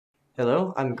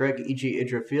Hello, I'm Greg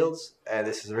EG.IdrA Fields, and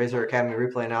this is the Razer Academy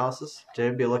Replay Analysis. Today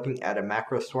we'll be looking at a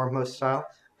macro storm host style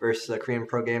versus a Korean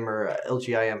pro gamer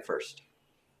LGIM first.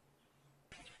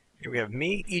 Here we have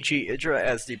me, EG.IdrA,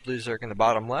 as the blue Zerg in the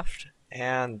bottom left,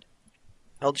 and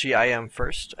LGIM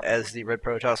first as the red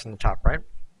Protoss in the top right.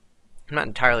 I'm not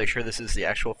entirely sure this is the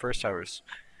actual first. I was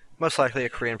most likely a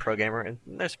Korean pro gamer, and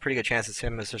there's a pretty good chance it's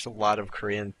him, as there's a lot of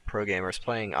Korean pro gamers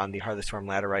playing on the Heart Storm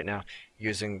ladder right now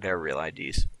using their real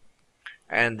IDs.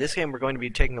 And this game we're going to be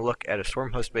taking a look at a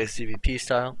storm host based ZvP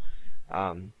style.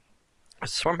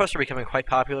 Storm hosts are becoming quite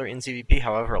popular in ZvP,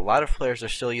 however, a lot of players are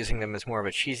still using them as more of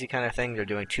a cheesy kind of thing. They're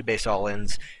doing 2 base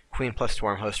all-ins, Queen plus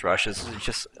Storm host rushes. It's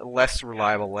just less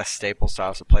reliable, less stable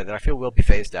styles of play that I feel will be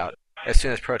phased out as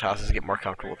soon as Protosses get more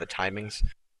comfortable with the timings.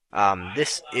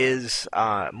 This is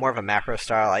more of a macro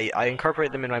style. I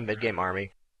incorporate them in my mid-game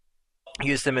army,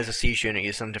 use them as a siege unit,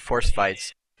 use them to force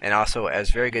fights, and also as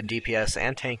very good DPS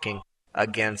and tanking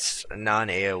against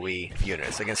non-AoE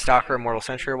units. Against Stalker, Immortal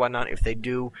Sentry, or whatnot, if they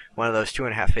do one of those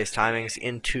 2.5 phase timings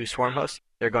into Swarm Hosts,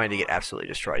 they're going to get absolutely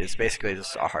destroyed. It's basically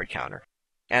just a hard counter.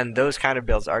 And those kind of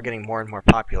builds are getting more and more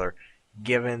popular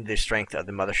given the strength of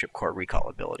the Mothership Core recall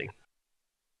ability.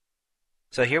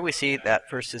 So here we see that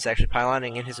first is actually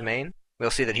pyloning in his main. We'll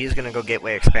see that he's going to go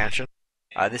Gateway Expansion.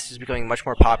 This is becoming much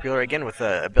more popular, again with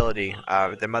the ability,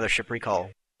 the Mothership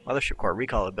Core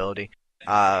recall ability.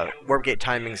 Warp gate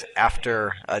timings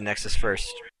after a Nexus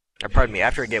first, or pardon me,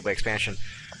 after a Gateway Expansion.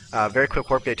 Very quick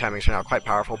warp gate timings are now quite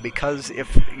powerful because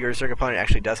if your Zerg opponent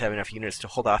actually does have enough units to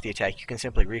hold off the attack, you can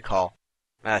simply recall,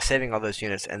 saving all those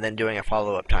units and then doing a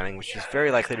follow-up timing, which is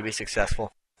very likely to be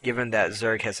successful given that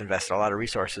Zerg has invested a lot of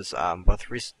resources,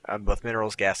 both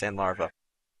minerals, gas, and larva,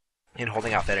 in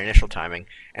holding off that initial timing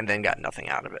and then got nothing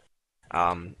out of it.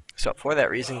 So for that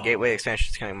reason, Gateway Expansion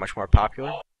is becoming much more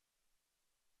popular.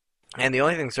 And the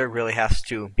only thing Zerg really has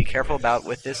to be careful about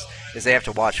with this is they have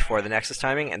to watch for the Nexus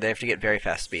timing, and they have to get very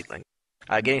fast speedling.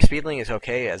 Getting speedling is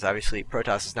okay, as obviously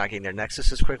Protoss is not getting their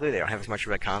Nexus as quickly, they don't have as much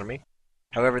of an economy.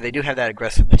 However, they do have that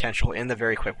aggressive potential in the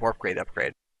very quick warp grade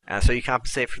upgrade. So you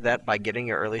compensate for that by getting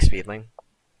your early speedling.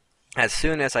 As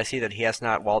soon as I see that he has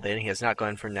not walled in, he has not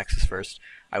gone for Nexus first,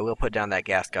 I will put down that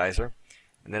gas geyser.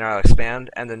 And then I'll expand,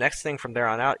 and the next thing from there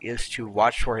on out is to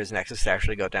watch for his Nexus to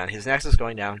actually go down. His Nexus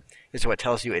going down is what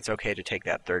tells you it's okay to take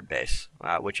that third base,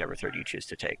 whichever third you choose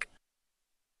to take.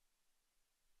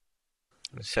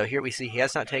 So here we see he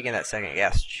has not taken that second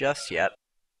gas just yet.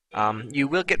 You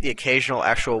will get the occasional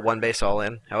actual one base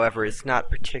all-in, however it's not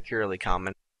particularly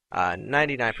common.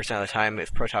 99% of the time,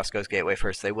 if Protoss goes Gateway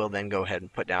first, they will then go ahead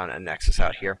and put down a Nexus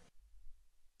out here.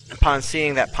 Upon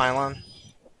seeing that pylon,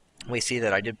 we see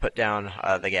that I did put down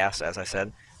the gas, as I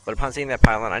said, but upon seeing that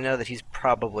pylon, I know that he's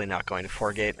probably not going to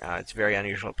 4-gate. It's very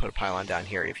unusual to put a pylon down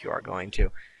here if you are going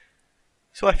to.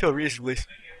 So I feel reasonably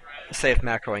safe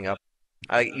macroing up.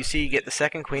 You see you get the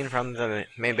second queen from the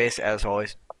main base, as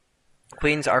always.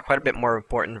 Queens are quite a bit more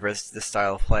important versus this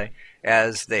style of play,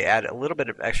 as they add a little bit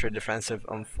of extra defensive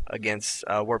oomph against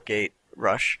warp gate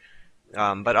rush.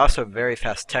 But also very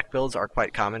fast tech builds are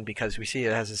quite common because we see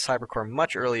it has a cybercore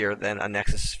much earlier than a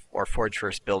Nexus or Forge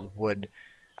first build would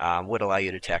allow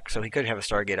you to tech. So he could have a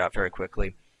Stargate out very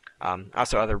quickly.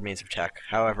 Also other means of tech.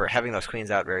 However, having those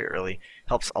queens out very early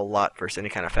helps a lot versus any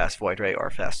kind of fast Void Ray or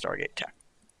fast Stargate tech.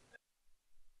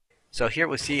 So here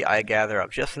we see I gather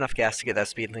up just enough gas to get that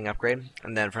speedling upgrade,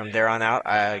 and then from there on out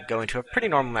I go into a pretty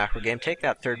normal macro game, take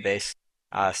that third base,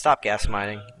 stop gas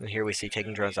mining, and here we see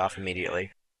taking drones off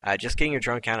immediately. Just getting your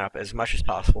drone count up as much as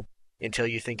possible until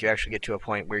you think you actually get to a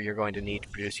point where you're going to need to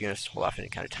produce units to hold off any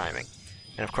kind of timing.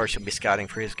 And of course you'll be scouting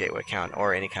for his gateway count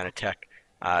or any kind of tech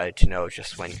to know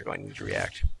just when you're going to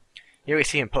react. Here we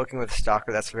see him poking with a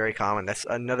Stalker. That's very common. That's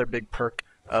another big perk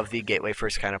of the gateway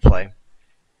first kind of play.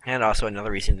 And also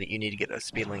another reason that you need to get a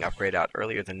speedling upgrade out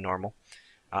earlier than normal.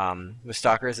 The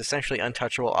Stalker is essentially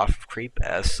untouchable off of creep,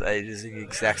 as it is the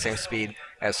exact same speed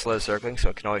as slow circling, so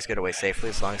it can always get away safely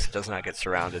as long as it does not get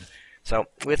surrounded. So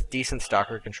with decent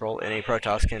Stalker control, any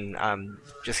Protoss can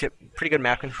just get pretty good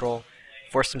map control,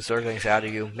 force some Zerglings out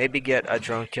of you, maybe get a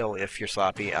drone kill if you're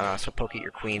sloppy, and also poke at your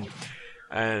queen,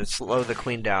 and slow the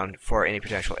queen down for any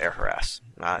potential air harass.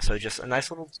 So just a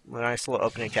nice little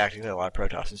opening tactic that a lot of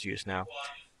Protosses use now.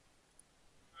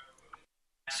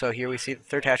 So here we see the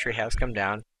third hatchery has come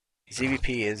down.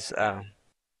 ZvP is,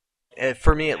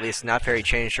 for me at least, not very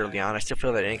changed early on. I still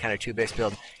feel that any kind of 2-base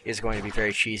build is going to be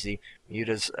very cheesy.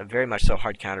 Muta's very much so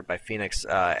hard countered by Phoenix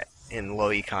in low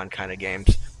econ kind of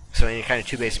games. So any kind of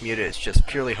 2-base Muta is just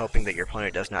purely hoping that your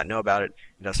opponent does not know about it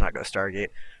and does not go Stargate.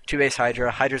 2-base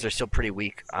Hydra. Hydras are still pretty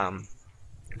weak.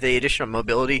 The addition of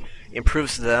mobility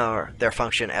improves their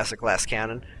function as a glass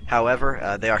cannon.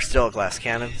 However, they are still a glass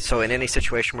cannon, so in any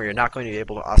situation where you're not going to be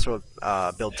able to also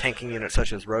build tanking units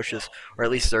such as Roches, or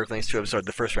at least Zerglings to absorb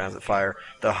the first rounds of fire,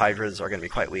 the Hydras are going to be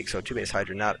quite weak, so 2-base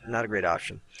Hydra not a great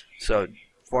option. So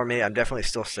for me, I'm definitely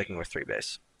still sticking with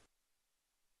 3-base.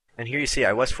 And here you see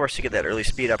I was forced to get that early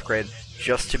speed upgrade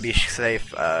just to be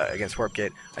safe against Warp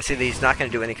Gate. I see that he's not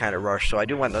going to do any kind of rush, so I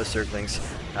do want those Zerglings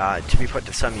to be put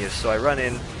to some use. So I run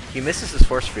in, he misses his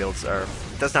force fields, or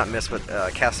does not miss, but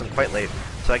casts them quite late.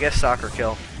 So I get a stalker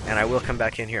kill, and I will come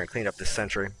back in here and clean up this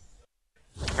sentry.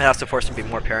 I also forced him to be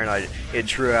more paranoid. It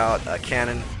drew out a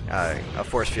cannon, a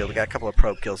force field, got a couple of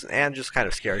probe kills, and just kind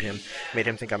of scared him, made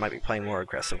him think I might be playing more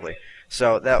aggressively.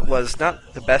 So that was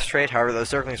not the best trade, however those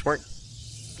Zerglings weren't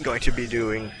going to be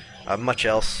doing much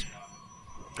else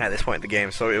at this point in the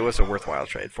game, so it was a worthwhile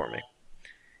trade for me.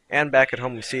 And back at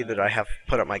home we see that I have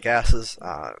put up my gases,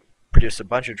 produced a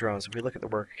bunch of drones. If we look at the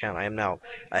worker count, I am now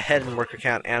ahead in worker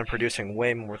count and producing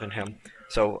way more than him.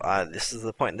 So this is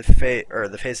the point in the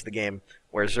phase of the game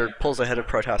where Zerg pulls ahead of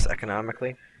Protoss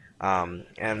economically.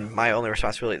 And my only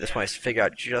responsibility at this point is to figure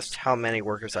out just how many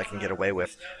workers I can get away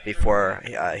with before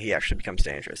he actually becomes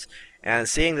dangerous. And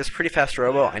seeing this pretty fast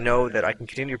robo, I know that I can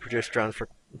continue to produce drones for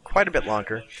quite a bit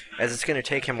longer, as it's going to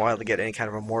take him a while to get any kind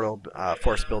of immortal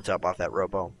force built up off that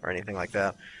robo or anything like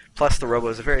that. Plus, the robo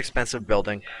is a very expensive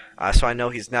building, so I know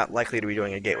he's not likely to be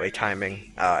doing a gateway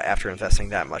timing after investing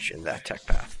that much in that tech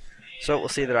path. So we'll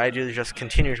see that I do just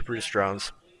continue to produce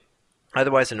drones.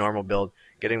 Otherwise, a normal build,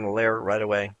 getting the lair right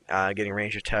away, getting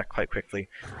range attack quite quickly.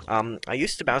 I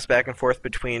used to bounce back and forth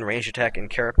between range attack and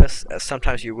carapace, as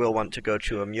sometimes you will want to go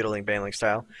to a mutiling baneling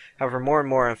style. However, more and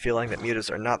more I'm feeling that mutas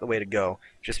are not the way to go,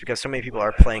 just because so many people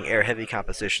are playing air-heavy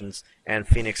compositions, and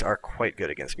Phoenix are quite good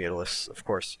against mutalisks, of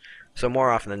course. So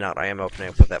more often than not, I am opening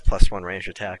up with that +1 range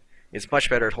attack. It's much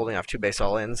better at holding off 2-base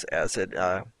all-ins, as it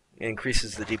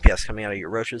increases the DPS coming out of your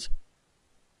Roaches.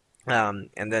 And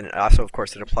then also, of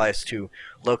course, it applies to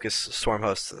Locust,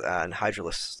 Stormhosts, and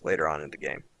Hydralisks later on in the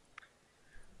game.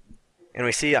 And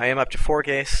we see I am up to 4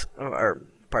 gas.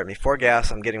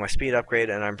 I'm getting my speed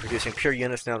upgrade, and I'm producing pure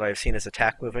units now that I've seen his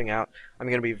attack moving out. I'm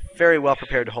going to be very well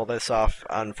prepared to hold this off.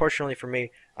 Unfortunately for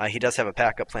me, he does have a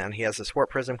backup plan. He has this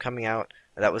Warp Prism coming out.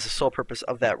 That was the sole purpose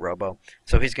of that robo.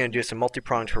 So he's going to do some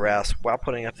multi-pronged harass while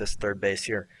putting up this third base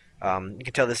here. You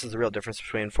can tell this is the real difference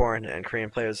between foreign and Korean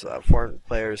players. Foreign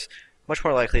players much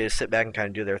more likely to sit back and kind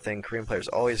of do their thing. Korean players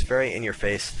always very in your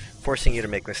face, forcing you to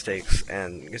make mistakes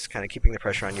and just kind of keeping the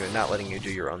pressure on you and not letting you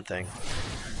do your own thing.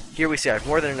 Here we see I have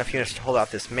more than enough units to hold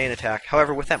off this main attack.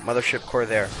 However, with that mothership core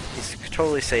there, he's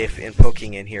totally safe in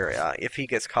poking in here. If he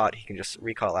gets caught, he can just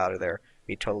recall out of there,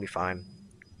 be totally fine.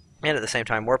 And at the same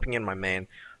time, warping in my main.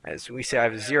 As we see, I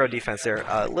have 0 defense there.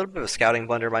 A little bit of a scouting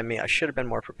blunder by me. I should have been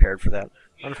more prepared for that.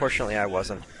 Unfortunately, I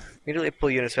wasn't. Immediately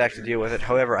pull units back to deal with it.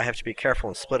 However, I have to be careful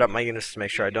and split up my units to make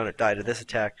sure I don't die to this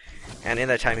attack. And in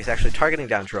that time, he's actually targeting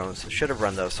down drones. Should have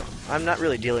run those. So I'm not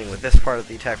really dealing with this part of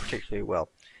the attack particularly well.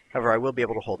 However, I will be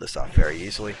able to hold this off very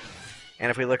easily. And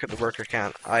if we look at the worker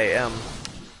count, I'm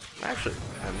actually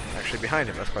behind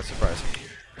him. That's quite surprising.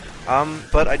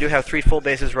 But I do have 3 full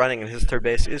bases running, and his third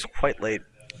base is quite late.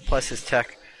 Plus his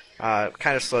tech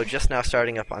kind of slow, just now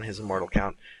starting up on his immortal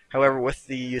count. However, with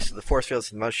the use of the force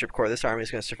fields and the mothership core, this army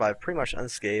is going to survive pretty much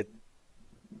unscathed.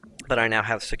 But I now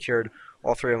have secured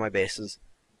all 3 of my bases,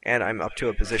 and I'm up to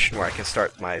a position where I can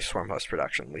start my Stormhost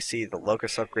production. We see the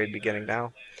Locust upgrade beginning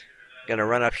now. Going to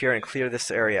run up here and clear this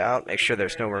area out, make sure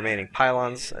there's no remaining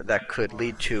pylons that could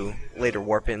lead to later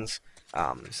warp-ins,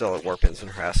 zealot warp-ins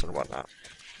and harass and whatnot.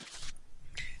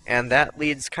 And that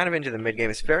leads kind of into the mid-game.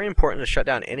 It's very important to shut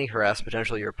down any harass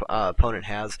potential your opponent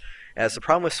has, as the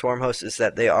problem with Stormhosts is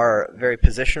that they are very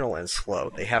positional and slow.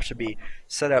 They have to be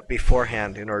set up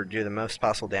beforehand in order to do the most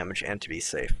possible damage and to be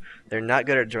safe. They're not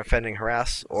good at defending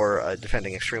harass or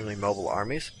defending extremely mobile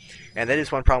armies, and that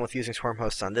is one problem with using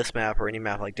Stormhosts on this map or any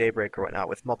map like Daybreak or whatnot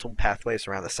with multiple pathways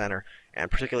around the center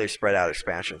and particularly spread out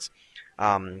expansions.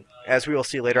 As we will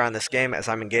see later on in this game, as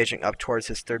I'm engaging up towards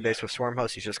his third base with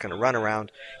Stormhost, he's just going to run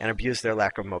around and abuse their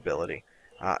lack of mobility.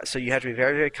 So you have to be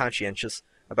very, very conscientious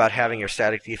about having your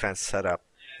static defense set up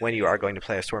when you are going to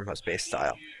play a Stormhost-based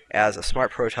style. As a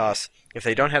smart Protoss, if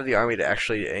they don't have the army to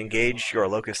actually engage your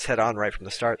Locust head-on right from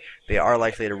the start, they are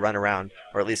likely to run around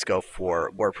or at least go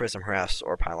for Warp Prism harass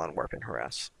or Pylon Warp-in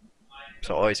harass.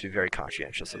 So always be very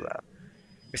conscientious of that.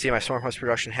 You see my Stormhost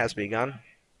production has begun.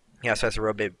 He also has a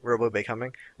Robo-Bay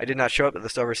coming. I did not show it, but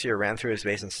this Overseer ran through his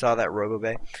base and saw that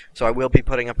Robo-Bay. So I will be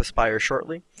putting up a Spire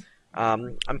shortly.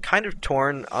 I'm kind of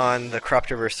torn on the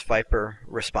Corruptor vs. Viper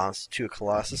response to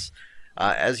Colossus.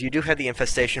 As you do have the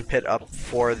infestation pit up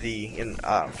for the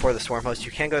swarm host,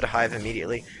 you can go to hive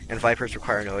immediately, and vipers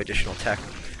require no additional tech.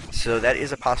 So that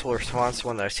is a possible response,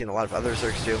 one that I've seen a lot of other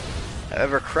Zergs do.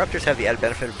 However, corruptors have the added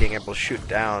benefit of being able to shoot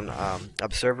down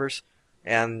observers,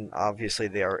 and obviously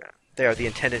they are the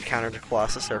intended counter to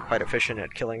Colossus. They're quite efficient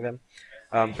at killing them.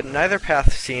 But neither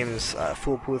path seems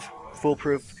foolproof.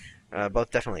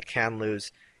 Both definitely can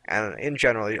lose. And in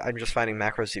general, I'm just finding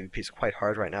macro ZvPs quite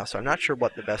hard right now, so I'm not sure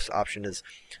what the best option is.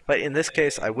 But in this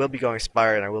case, I will be going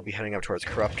Spire, and I will be heading up towards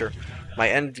Corruptor. My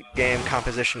end game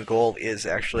composition goal is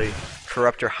actually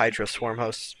Corruptor Hydra Swarm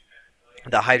Hosts.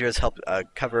 The Hydras help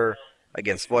cover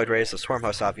against Void Rays. The Swarm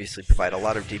Hosts obviously provide a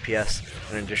lot of DPS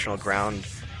and additional ground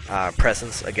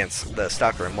presence against the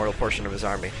Stalker Immortal portion of his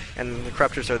army. And the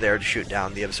Corruptors are there to shoot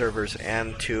down the Observers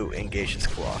and to engage his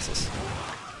Colossus.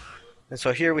 And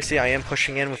so here we see I am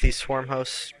pushing in with these Swarm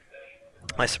Hosts.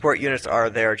 My support units are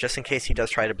there just in case he does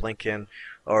try to blink in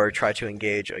or try to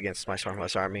engage against my Swarm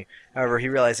Host army. However, he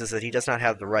realizes that he does not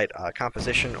have the right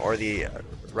composition or the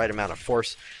right amount of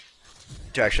force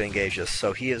to actually engage us.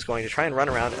 So he is going to try and run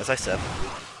around, as I said,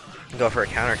 go for a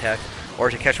counterattack or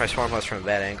to catch my Swarm Host from a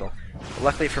bad angle.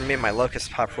 Luckily for me, my Locusts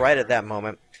pop right at that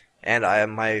moment, and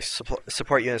my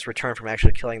support units return from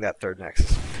actually killing that third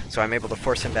Nexus. So I'm able to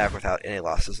force him back without any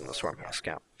losses in the Swarm House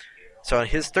count. So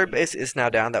his third base is now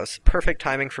down. That was perfect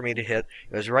timing for me to hit.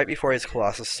 It was right before his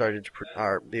Colossus started,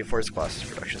 before his Colossus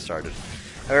production started.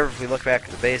 However, if we look back at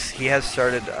the base, he has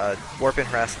started Warp and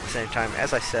Harass at the same time.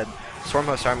 As I said, Swarm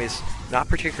Host armies not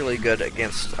particularly good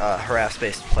against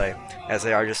harass-based play, as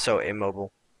they are just so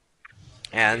immobile.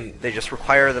 And they just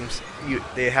require them,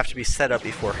 they have to be set up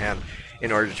beforehand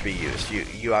in order to be used.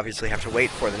 You obviously have to wait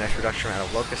for the next production round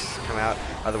of Locusts to come out,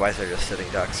 otherwise they're just sitting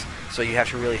ducks. So you have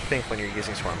to really think when you're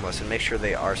using Swarm Hosts and make sure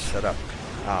they are set up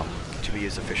to be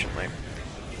used efficiently.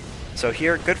 So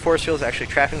here, good force field is actually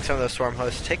trapping some of those Swarm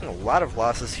Hosts, taking a lot of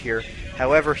losses here.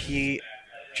 However, he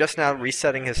just now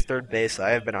resetting his third base.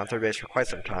 I have been on third base for quite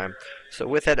some time. So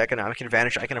with that economic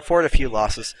advantage, I can afford a few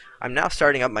losses. I'm now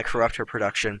starting up my Corruptor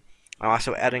production. I'm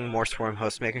also adding more Swarm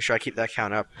Hosts, making sure I keep that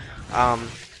count up.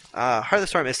 Heart of the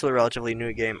Storm is still a relatively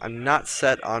new game. I'm not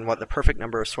set on what the perfect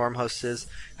number of Swarm Hosts is.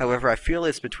 However, I feel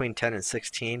it's between 10 and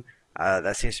 16.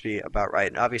 That seems to be about right.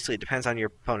 And obviously, it depends on your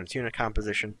opponent's unit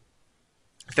composition.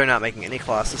 If they're not making any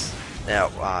Colossus,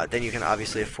 then you can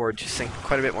obviously afford to sink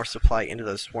quite a bit more supply into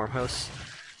those Swarm Hosts.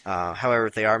 However,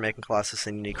 if they are making Colossus,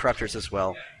 then you need Corruptors as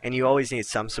well. And you always need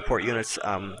some support units,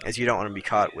 as you don't want to be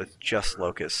caught with just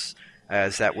Locusts,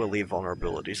 as that will leave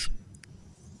vulnerabilities.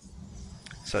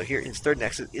 So here, his third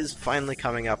Nexus is finally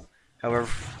coming up. However,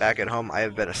 back at home, I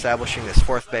have been establishing this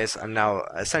fourth base. I'm now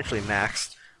essentially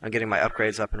maxed on getting my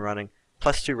upgrades up and running.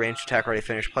 +2 ranged attack already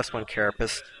finished, +1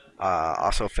 Carapace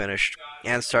also finished,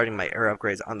 and starting my air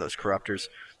upgrades on those Corruptors.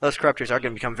 Those Corruptors are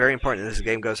going to become very important as the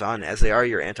game goes on, as they are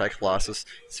your anti-Colossus.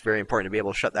 It's very important to be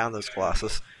able to shut down those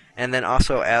Colossus. And then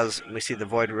also, as we see the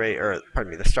Void Ray, or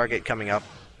pardon me, the Stargate coming up,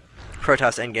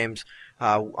 Protoss endgames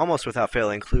almost without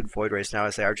fail include Void Rays now,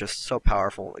 as they are just so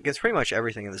powerful against pretty much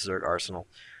everything in the Zerg arsenal.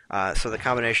 So the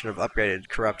combination of upgraded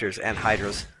Corruptors and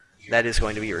Hydras, that is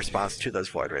going to be your response to those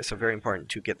Void Rays. So very important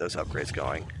to get those upgrades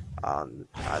going on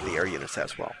the air units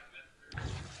as well.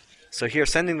 So here,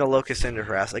 sending the Locust in to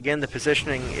harass. Again, the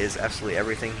positioning is absolutely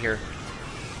everything here.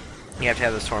 You have to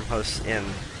have the Swarm Hosts in.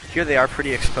 Here they are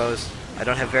pretty exposed. I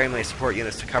don't have very many support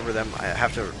units to cover them. I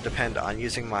have to depend on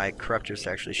using my Corruptors to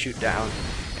actually shoot down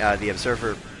the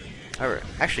Observer.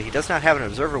 Actually, he does not have an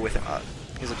Observer with him.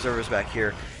 His Observer's back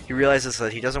here. He realizes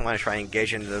that he doesn't want to try and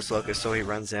engage into those Locusts, so he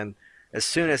runs in. As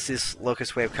soon as this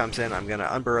Locust wave comes in, I'm going to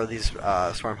unburrow these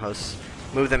Swarm Hosts,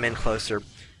 move them in closer.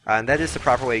 And that is the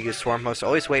proper way to use Swarm Hosts.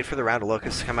 Always wait for the round of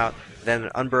Locusts to come out, then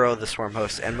unburrow the Swarm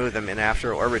Hosts and move them in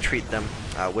after, or retreat them,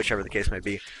 whichever the case may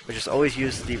be. But just always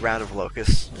use the round of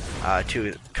Locusts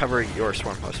to cover your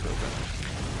Swarm Host movement.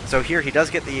 So here he does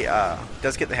get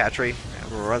the hatchery,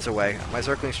 and runs away. My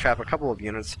Zerglings trap a couple of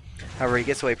units. However, he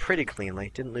gets away pretty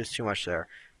cleanly. Didn't lose too much there.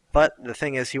 But the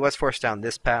thing is, he was forced down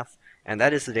this path, and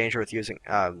that is the danger with using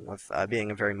being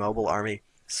a very mobile army.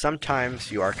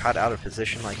 Sometimes you are caught out of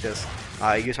position like this.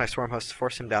 I use my Swarm Host to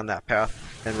force him down that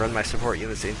path, then run my support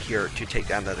units in here to take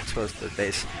down that exposed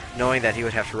base, knowing that he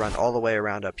would have to run all the way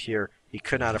around up here. He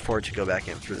could not afford to go back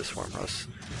in through the Swarm Hosts.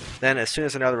 Then, as soon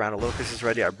as another round of Locusts is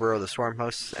ready, I burrow the Swarm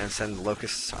Hosts and send the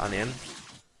Locusts on in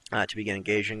to begin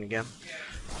engaging again.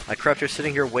 My Corruptor is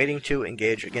sitting here waiting to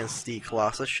engage against the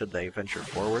Colossus should they venture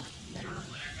forward.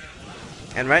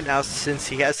 And right now, since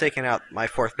he has taken out my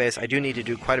 4th base, I do need to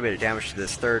do quite a bit of damage to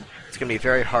this 3rd. It's going to be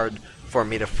very hard for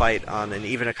me to fight on an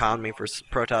even economy for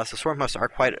Protoss. The Swarm Hosts are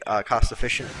quite cost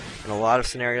efficient in a lot of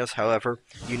scenarios. However,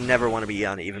 you never want to be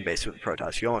on an even base with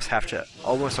Protoss. You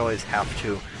almost always have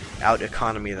to out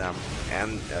economy them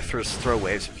and throw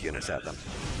waves of units at them.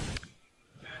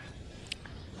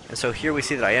 And so here we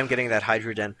see that I am getting that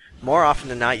Hydra Den. More often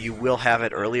than not, you will have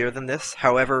it earlier than this.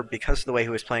 However, because of the way he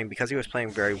was playing, because he was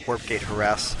playing very Warp Gate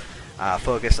Harass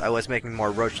focus, I was making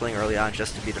more Roachling early on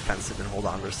just to be defensive and hold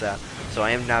on versus that. So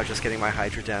I am now just getting my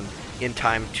Hydra Den in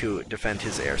time to defend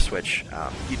his air switch.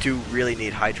 You do really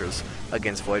need Hydras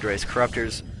against Void Rays.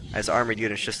 Corruptors, as armored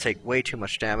units, just take way too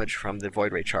much damage from the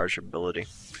Void Ray charge ability.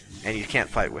 And you can't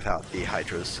fight without the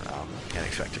Hydras and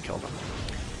expect to kill them.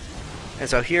 And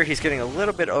so here he's getting a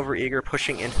little bit over-eager,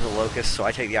 pushing into the Locust, so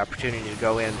I take the opportunity to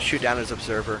go in, shoot down his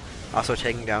Observer, also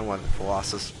taking down one of the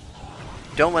Colossus.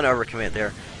 Don't want to overcommit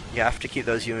there. You have to keep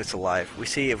those units alive. We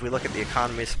see, if we look at the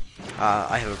economies,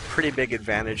 I have a pretty big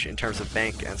advantage in terms of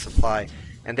bank and supply.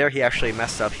 And there he actually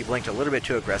messed up. He blinked a little bit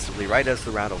too aggressively right as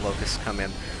the round of Locusts come in,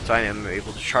 so I am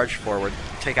able to charge forward,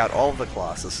 take out all of the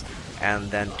Colossus, and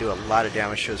then do a lot of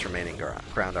damage to his remaining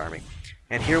ground army.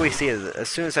 And here we see, as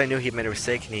soon as I knew he made a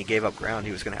mistake and he gave up ground,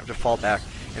 he was going to have to fall back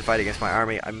and fight against my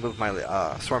army. I moved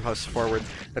my Swarm Hosts forward.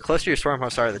 The closer your Swarm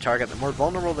Hosts are to the target, the more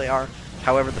vulnerable they are.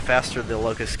 However, the faster the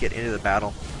Locusts get into the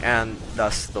battle, and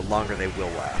thus the longer they will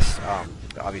last.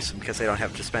 Obviously, because they don't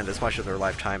have to spend as much of their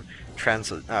lifetime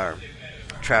traveling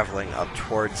up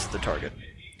towards the target.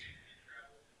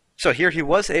 So here he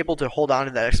was able to hold on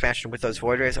to that expansion with those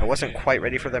Void Rays. I wasn't quite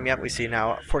ready for them yet. We see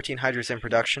now 14 Hydras in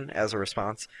production as a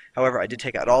response. However, I did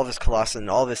take out all of his Colossus and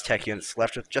all of his tech units,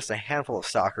 left with just a handful of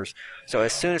Stalkers. So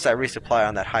as soon as I resupply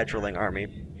on that Hydraling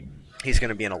army, he's going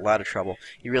to be in a lot of trouble.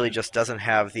 He really just doesn't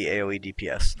have the AoE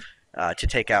DPS to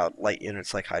take out light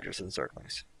units like Hydras and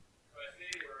Zerglings.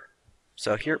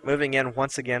 So here, moving in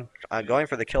once again, going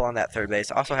for the kill on that 3rd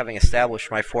base, also having established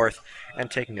my 4th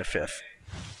and taking a 5th.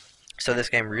 So this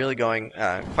game really going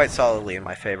quite solidly in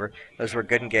my favor. Those were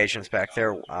good engagements back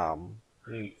there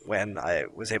when I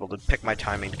was able to pick my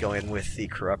timing to go in with the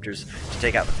Corruptors to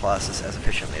take out the Colossus as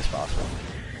efficiently as possible.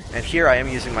 And here I am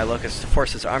using my Locust to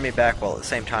force his army back, while at the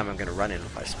same time I'm going to run in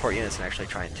with my support units and actually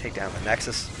try and take down the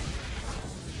Nexus.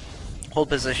 Hold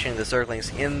position the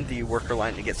Zerglings in the worker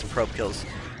line to get some probe kills.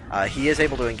 He is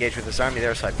able to engage with his army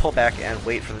there, so I pull back and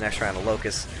wait for the next round of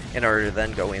Locusts in order to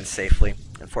then go in safely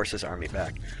and force his army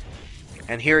back.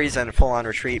 And here he's in a full-on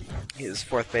retreat. His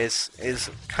 4th base is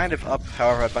kind of up,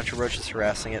 however, a bunch of roaches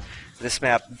harassing it. This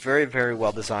map, very, very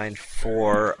well designed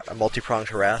for a multi-pronged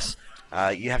harass.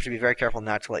 You have to be very careful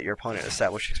not to let your opponent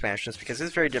establish expansions, because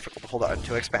it's very difficult to hold on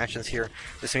to expansions here.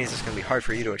 This means it's going to be hard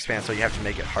for you to expand, so you have to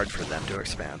make it hard for them to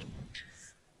expand.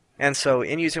 And so,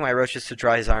 in using my roaches to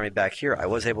draw his army back here, I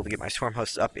was able to get my Swarm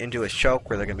Hosts up into his choke,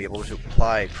 where they're going to be able to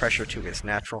apply pressure to his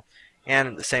natural. And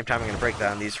at the same time, I'm going to break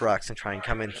down these rocks and try and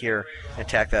come in here and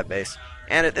attack that base.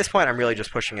 And at this point, I'm really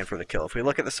just pushing in for the kill. If we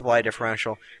look at the supply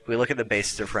differential, if we look at the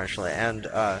base differential, and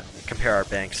compare our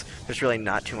banks, there's really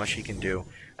not too much he can do,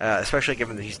 especially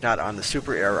given that he's not on the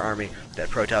super air army that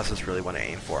Protoss really want to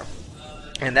aim for.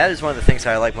 And that is one of the things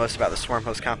that I like most about the Swarm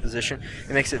Host composition.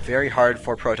 It makes it very hard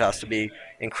for Protoss to be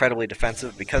incredibly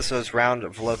defensive, because those round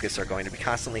of Locusts are going to be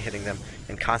constantly hitting them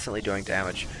and constantly doing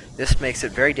damage. This makes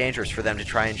it very dangerous for them to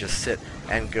try and just sit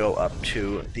and go up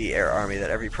to the air army that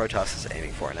every Protoss is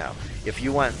aiming for now. If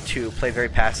you want to play very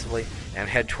passively and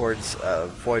head towards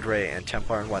Void Ray and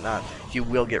Templar and whatnot, you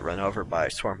will get run over by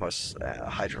Swarm Host's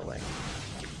Hydraling.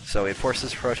 So it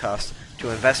forces Protoss to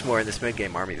invest more in this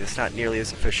mid-game army that's not nearly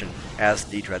as efficient as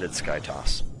the dreaded Sky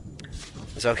Toss.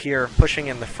 So here, pushing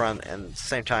in the front, and at the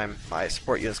same time, my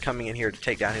support unit's coming in here to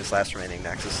take down his last remaining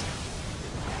Nexus.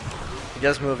 He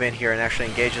does move in here and actually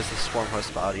engages the Swarm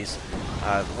Host bodies.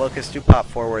 The Locusts do pop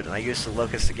forward, and I use the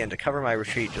Locusts again to cover my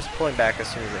retreat, just pulling back as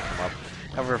soon as they come up.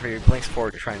 However, he blinks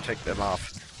forward to try and take them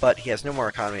off, but he has no more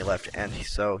economy left, and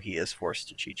so he is forced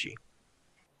to GG.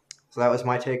 So that was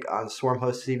my take on Swarm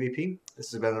Host ZvP.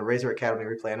 This has been the Razer Academy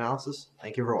Replay Analysis.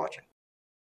 Thank you for watching.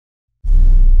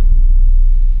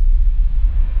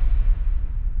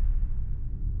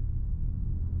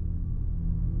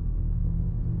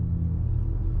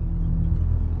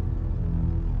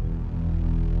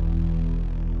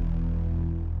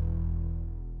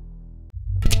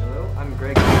 I'm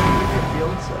Greg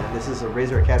Fields, and this is a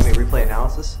Razer Academy Replay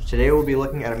Analysis. Today we'll be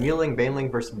looking at a Muling Baneling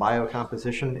versus Bio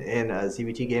composition in a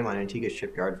ZvT game on Antigua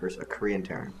Shipyard versus a Korean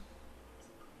Terran.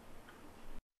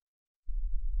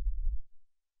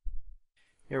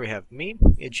 Here we have me,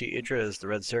 EG.IdrA is the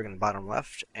red Zerg in the bottom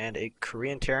left, and a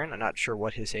Korean Terran. I'm not sure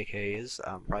what his AKA is,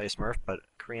 probably a Smurf, but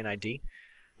Korean ID.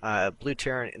 Blue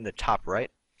Terran in the top right.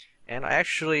 And I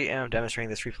actually am demonstrating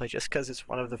this replay just because it's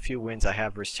one of the few wins I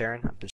have versus Terran. I've been